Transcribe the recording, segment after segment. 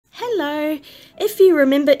Hello! If you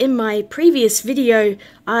remember in my previous video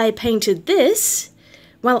I painted this,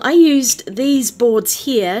 well, I used these boards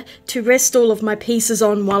here to rest all of my pieces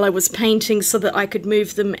on while I was painting so that I could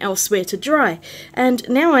move them elsewhere to dry. And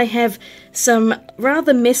now I have some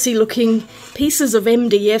rather messy looking pieces of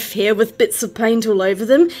MDF here with bits of paint all over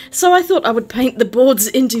them, so I thought I would paint the boards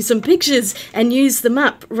into some pictures and use them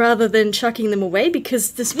up rather than chucking them away,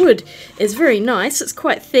 because this wood is very nice. It's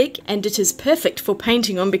quite thick and it is perfect for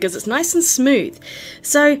painting on because it's nice and smooth.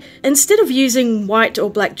 So instead of using white or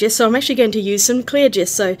black gesso, I'm actually going to use some clear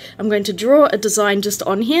gesso. I'm going to draw a design just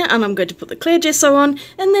on here and I'm going to put the clear gesso on,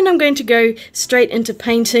 and then I'm going to go straight into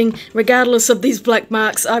painting regardless of these black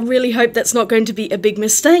marks. I really hope that's not going to be a big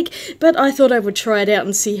mistake, but I thought I would try it out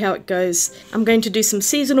and see how it goes. I'm going to do some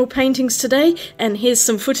seasonal paintings today, and here's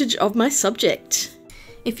some footage of my subject.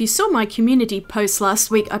 If you saw my community post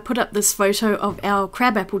last week, I put up this photo of our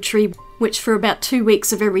crabapple tree, which for about 2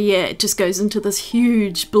 weeks of every year it just goes into this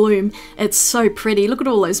huge bloom. It's so pretty. Look at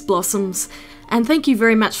all those blossoms. And thank you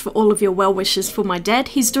very much for all of your well wishes for my dad.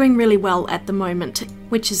 He's doing really well at the moment,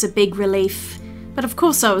 which is a big relief. But of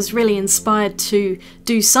course I was really inspired to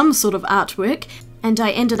do some sort of artwork, and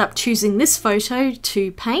I ended up choosing this photo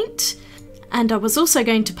to paint. And I was also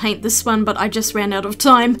going to paint this one, but I just ran out of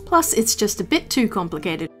time, plus it's just a bit too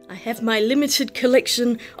complicated. I have my limited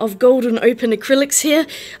collection of golden open acrylics here.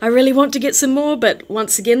 I really want to get some more, but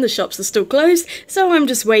once again the shops are still closed, so I'm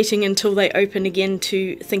just waiting until they open again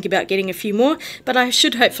to think about getting a few more. But I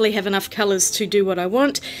should hopefully have enough colours to do what I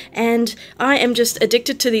want, and I am just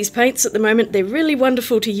addicted to these paints at the moment. They're really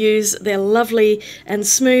wonderful to use, they're lovely and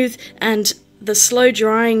smooth, and the slow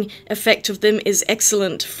drying effect of them is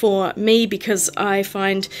excellent for me because I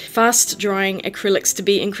find fast drying acrylics to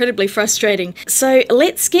be incredibly frustrating. So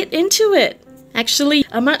let's get into it. Actually,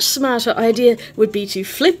 a much smarter idea would be to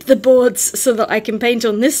flip the boards so that I can paint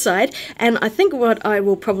on this side, and I think what I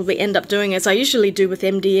will probably end up doing, as I usually do with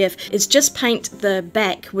MDF, is just paint the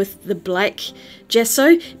back with the black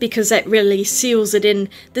gesso, because that really seals it in.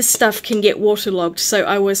 This stuff can get waterlogged, so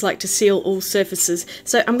I always like to seal all surfaces.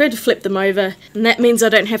 So I'm going to flip them over, and that means I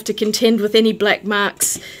don't have to contend with any black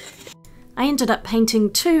marks. I ended up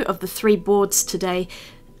painting 2 of the 3 boards today.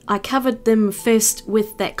 I covered them first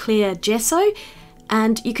with that clear gesso,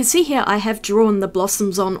 and you can see here I have drawn the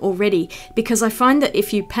blossoms on already, because I find that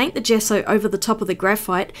if you paint the gesso over the top of the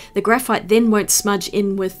graphite then won't smudge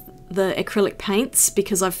in with the acrylic paints,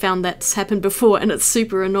 because I've found that's happened before and it's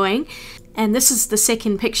super annoying. And this is the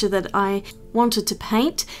second picture that I wanted to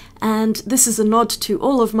paint, and this is a nod to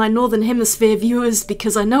all of my Northern Hemisphere viewers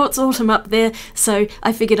because I know it's autumn up there, so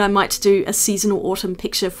I figured I might do a seasonal autumn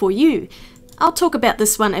picture for you. I'll talk about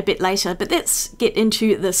this one a bit later, but let's get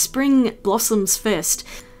into the spring blossoms first.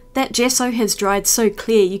 That gesso has dried so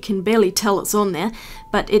clear you can barely tell it's on there,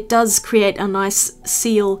 but it does create a nice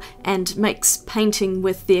seal and makes painting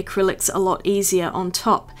with the acrylics a lot easier on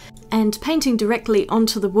top. And painting directly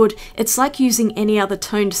onto the wood, it's like using any other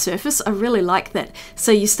toned surface. I really like that.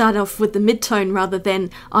 So you start off with the mid-tone rather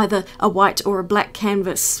than either a white or a black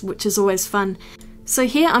canvas, which is always fun. So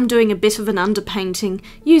here I'm doing a bit of an underpainting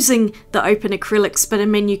using the open acrylics, but I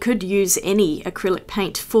mean you could use any acrylic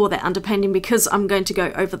paint for that underpainting because I'm going to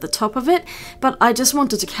go over the top of it, but I just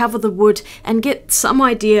wanted to cover the wood and get some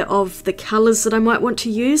idea of the colours that I might want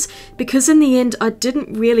to use, because in the end I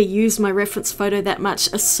didn't really use my reference photo that much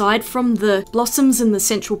aside from the blossoms in the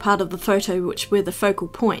central part of the photo, which were the focal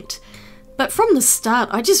point. But from the start,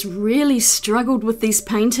 I just really struggled with these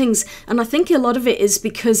paintings, and I think a lot of it is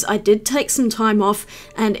because I did take some time off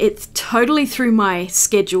and it totally threw my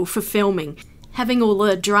schedule for filming. Having all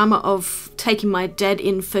the drama of taking my dad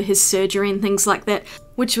in for his surgery and things like that,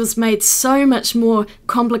 which was made so much more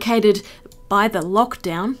complicated by the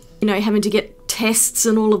lockdown. You know, having to get tests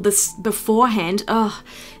and all of this beforehand.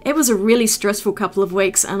 It was a really stressful couple of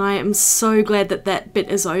weeks, and I am so glad that that bit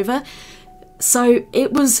is over. So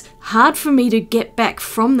it was hard for me to get back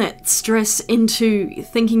from that stress into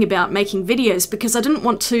thinking about making videos, because I didn't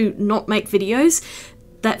want to not make videos.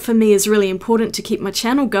 That for me is really important to keep my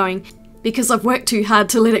channel going, because I've worked too hard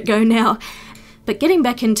to let it go now. But getting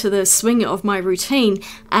back into the swing of my routine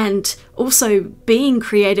and also being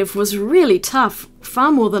creative was really tough,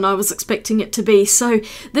 far more than I was expecting it to be. So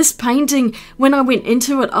this painting, when I went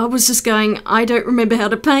into it, I was just going, I don't remember how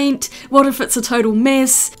to paint. What if it's a total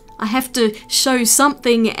mess? I have to show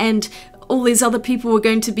something, and all these other people were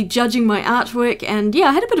going to be judging my artwork, and yeah,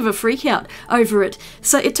 I had a bit of a freak out over it.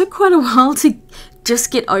 So it took quite a while to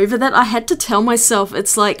just get over that. I had to tell myself,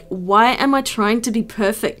 it's like, why am I trying to be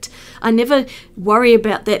perfect? I never worry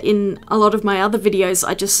about that in a lot of my other videos.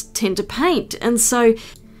 I just tend to paint, and so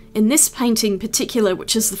in this painting in particular,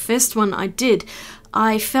 which is the first one I did,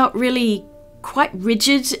 I felt really quite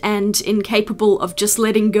rigid and incapable of just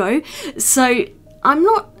letting go. So I'm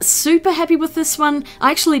not super happy with this one.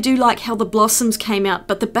 I actually do like how the blossoms came out,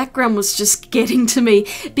 but the background was just getting to me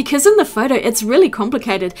because in the photo it's really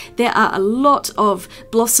complicated. There are a lot of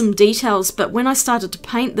blossom details, but when I started to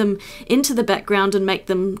paint them into the background and make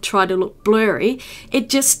them try to look blurry, it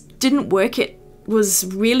just didn't work. It was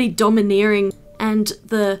really domineering, and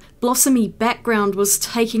the blossomy background was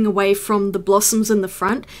taking away from the blossoms in the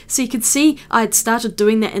front. So you could see I had started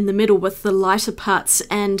doing that in the middle with the lighter parts,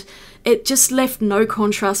 and it just left no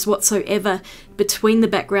contrast whatsoever between the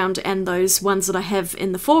background and those ones that I have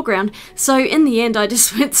in the foreground. So in the end I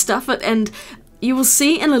just went stuff it, and you will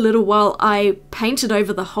see in a little while I painted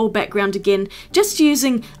over the whole background again, just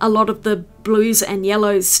using a lot of the blues and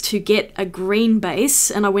yellows to get a green base,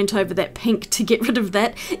 and I went over that pink to get rid of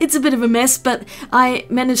that. It's a bit of a mess, but I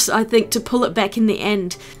managed, I think, to pull it back in the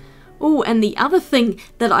end. Oh, and the other thing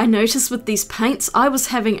that I noticed with these paints, I was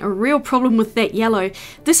having a real problem with that yellow.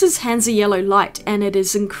 This is Hansa Yellow Light, and it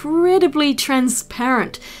is incredibly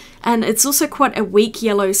transparent. And it's also quite a weak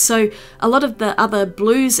yellow, so a lot of the other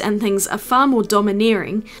blues and things are far more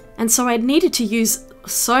domineering, and so I needed to use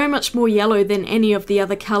so much more yellow than any of the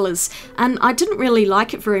other colours, and I didn't really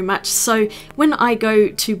like it very much. So when I go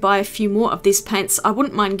to buy a few more of these paints, I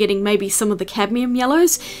wouldn't mind getting maybe some of the cadmium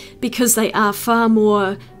yellows, because they are far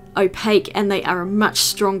more opaque and they are a much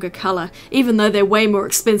stronger colour, even though they're way more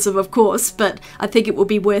expensive, of course, but I think it will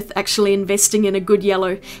be worth actually investing in a good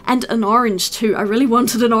yellow. And an orange too. I really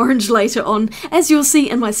wanted an orange later on, as you'll see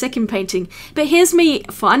in my second painting. But here's me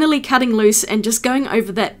finally cutting loose and just going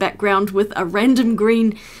over that background with a random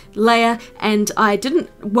green layer, and I didn't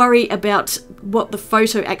worry about what the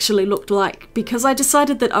photo actually looked like, because I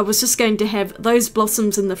decided that I was just going to have those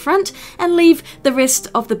blossoms in the front and leave the rest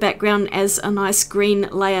of the background as a nice green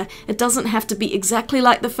layer. It doesn't have to be exactly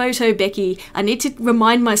like the photo, Becky. I need to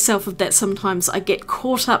remind myself of that sometimes. I get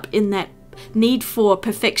caught up in that need for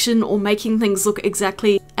perfection or making things look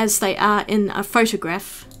exactly as they are in a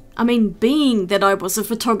photograph. I mean, being that I was a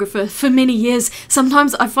photographer for many years,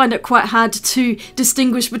 sometimes I find it quite hard to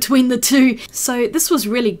distinguish between the two. So this was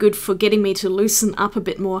really good for getting me to loosen up a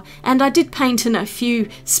bit more. And I did paint in a few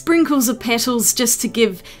sprinkles of petals just to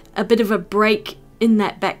give a bit of a break in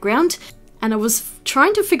that background. And I was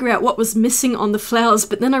trying to figure out what was missing on the flowers,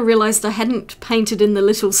 but then I realised I hadn't painted in the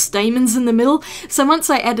little stamens in the middle. So once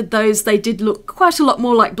I added those, they did look quite a lot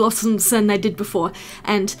more like blossoms than they did before.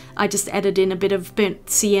 And I just added in a bit of burnt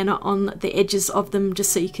sienna on the edges of them,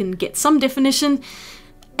 just so you can get some definition.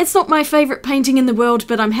 It's not my favourite painting in the world,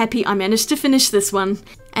 but I'm happy I managed to finish this one.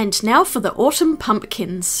 And now for the autumn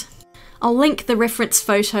pumpkins. I'll link the reference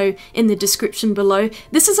photo in the description below.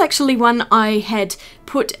 This is actually one I had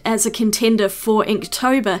put as a contender for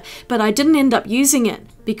Inktober, but I didn't end up using it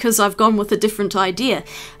because I've gone with a different idea.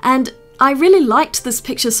 And I really liked this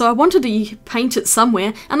picture, so I wanted to paint it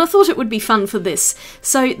somewhere, and I thought it would be fun for this.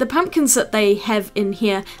 So the pumpkins that they have in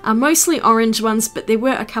here are mostly orange ones, but there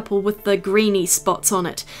were a couple with the greeny spots on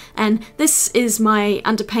it. And this is my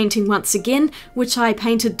underpainting once again, which I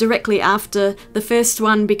painted directly after the first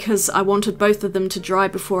one because I wanted both of them to dry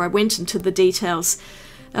before I went into the details.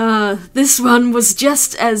 This one was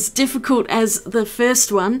just as difficult as the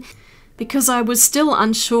first one, because I was still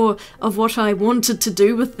unsure of what I wanted to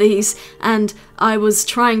do with these, and I was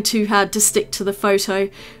trying too hard to stick to the photo,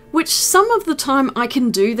 which some of the time I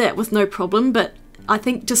can do that with no problem, but I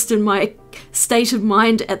think just in my state of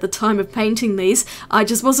mind at the time of painting these, I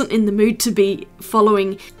just wasn't in the mood to be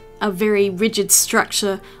following a very rigid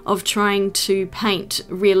structure of trying to paint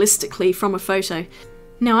realistically from a photo.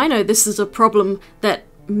 Now I know this is a problem that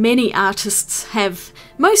many artists have.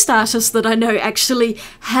 Most artists that I know actually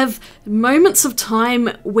have moments of time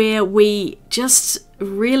where we just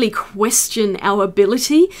really question our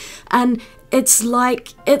ability, and it's like,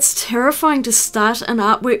 it's terrifying to start an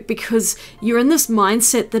artwork because you're in this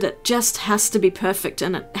mindset that it just has to be perfect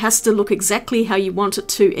and it has to look exactly how you want it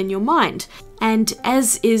to in your mind. And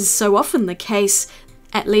as is so often the case,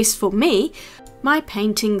 at least for me, my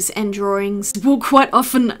paintings and drawings will quite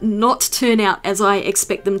often not turn out as I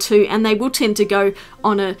expect them to, and they will tend to go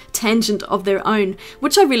on a tangent of their own,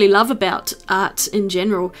 which I really love about art in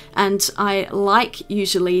general, and I like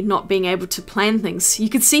usually not being able to plan things. You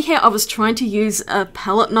could see how I was trying to use a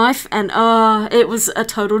palette knife, and it was a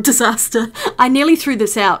total disaster. I nearly threw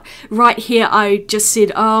this out. Right here I just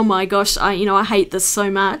said, oh my gosh, I hate this so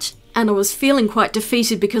much. And I was feeling quite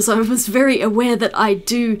defeated because I was very aware that I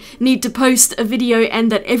do need to post a video and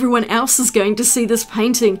that everyone else is going to see this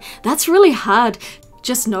painting. That's really hard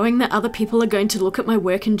just knowing that other people are going to look at my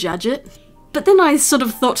work and judge it. But then I sort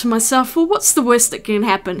of thought to myself, well, what's the worst that can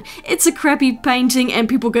happen? It's a crappy painting and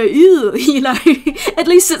people go, ew, you know, at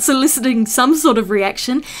least it's eliciting some sort of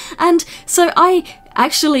reaction. And so I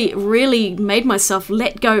actually really made myself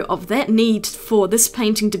let go of that need for this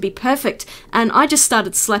painting to be perfect, and I just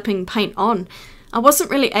started slapping paint on. I wasn't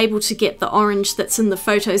really able to get the orange that's in the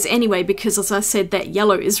photos anyway because, as I said, that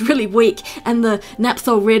yellow is really weak and the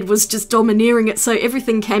naphthol red was just domineering it, so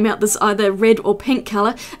everything came out this either red or pink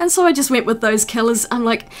colour, and so I just went with those colours. I'm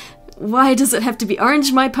like, why does it have to be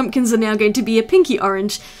orange? My pumpkins are now going to be a pinky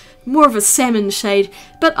orange. More of a salmon shade,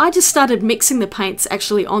 but I just started mixing the paints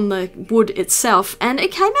actually on the wood itself and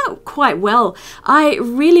it came out quite well. I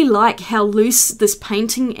really like how loose this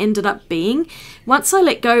painting ended up being. Once I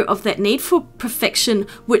let go of that need for perfection,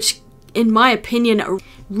 which in my opinion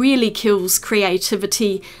really kills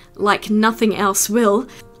creativity like nothing else will,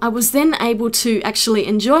 I was then able to actually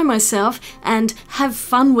enjoy myself and have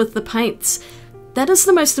fun with the paints. That is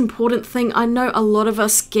the most important thing. I know a lot of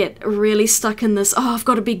us get really stuck in this, oh, I've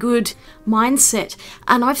got to be good mindset.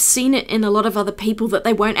 And I've seen it in a lot of other people that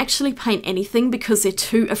they won't actually paint anything because they're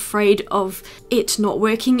too afraid of it not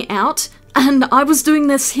working out. And I was doing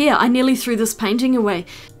this here. I nearly threw this painting away.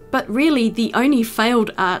 But really, the only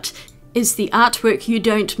failed art is the artwork you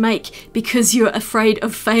don't make because you're afraid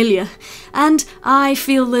of failure. And I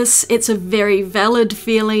feel this, it's a very valid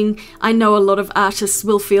feeling. I know a lot of artists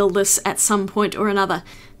will feel this at some point or another.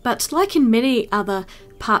 But like in many other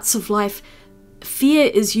parts of life,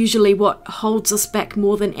 fear is usually what holds us back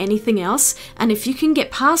more than anything else. And if you can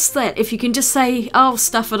get past that, if you can just say, oh,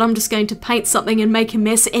 stuff it, I'm just going to paint something and make a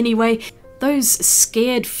mess anyway, those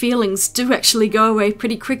scared feelings do actually go away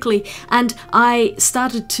pretty quickly, and I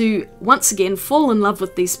started to once again fall in love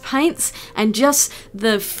with these paints and just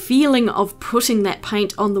the feeling of putting that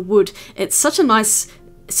paint on the wood. It's such a nice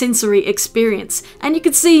sensory experience, and you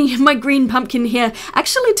can see my green pumpkin here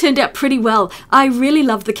actually turned out pretty well. I really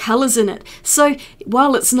love the colours in it, so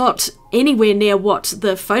while it's not anywhere near what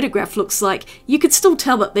the photograph looks like, you could still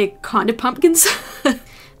tell that they're kind of pumpkins.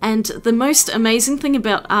 And the most amazing thing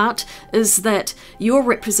about art is that your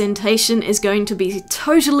representation is going to be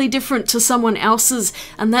totally different to someone else's,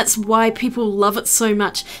 and that's why people love it so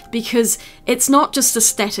much, because it's not just a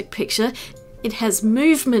static picture, it has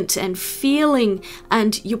movement and feeling,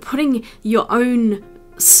 and you're putting your own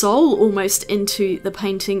soul almost into the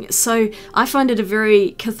painting. So I find it a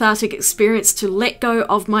very cathartic experience to let go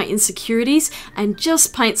of my insecurities and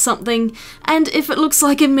just paint something, and if it looks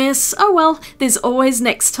like a mess, oh well, there's always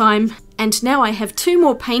next time. And now I have 2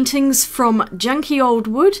 more paintings from junky old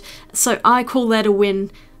wood, so I call that a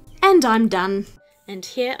win. And I'm done. And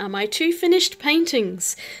here are my 2 finished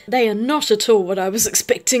paintings. They are not at all what I was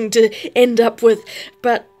expecting to end up with,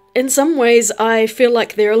 but in some ways I feel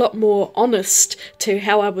like they're a lot more honest to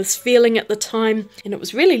how I was feeling at the time, and it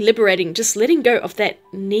was really liberating just letting go of that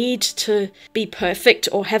need to be perfect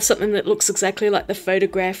or have something that looks exactly like the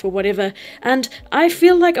photograph or whatever. And I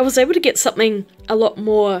feel like I was able to get something a lot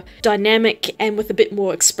more dynamic and with a bit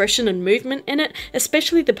more expression and movement in it,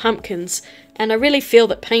 especially the pumpkins. And I really feel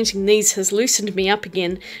that painting these has loosened me up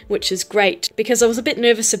again, which is great, because I was a bit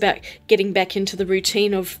nervous about getting back into the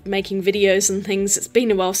routine of making videos and things. It's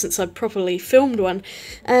been a while since I've properly filmed one,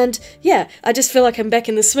 and yeah, I just feel like I'm back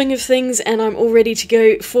in the swing of things, and I'm all ready to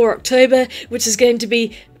go for October, which is going to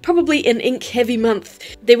be probably an ink heavy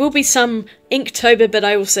month. There will be some Inktober, but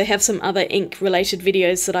I also have some other ink related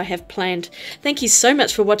videos that I have planned. Thank you so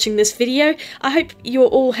much for watching this video. I hope you're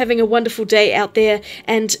all having a wonderful day out there,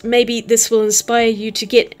 and maybe this will inspire you to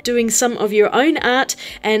get doing some of your own art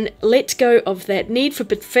and let go of that need for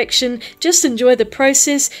perfection. Just enjoy the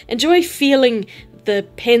process, enjoy feeling the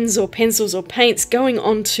pens or pencils or paints going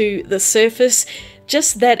onto the surface.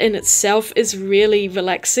 Just that in itself is really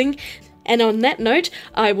relaxing. And on that note,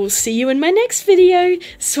 I will see you in my next video.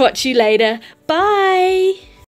 Swatch you later. Bye!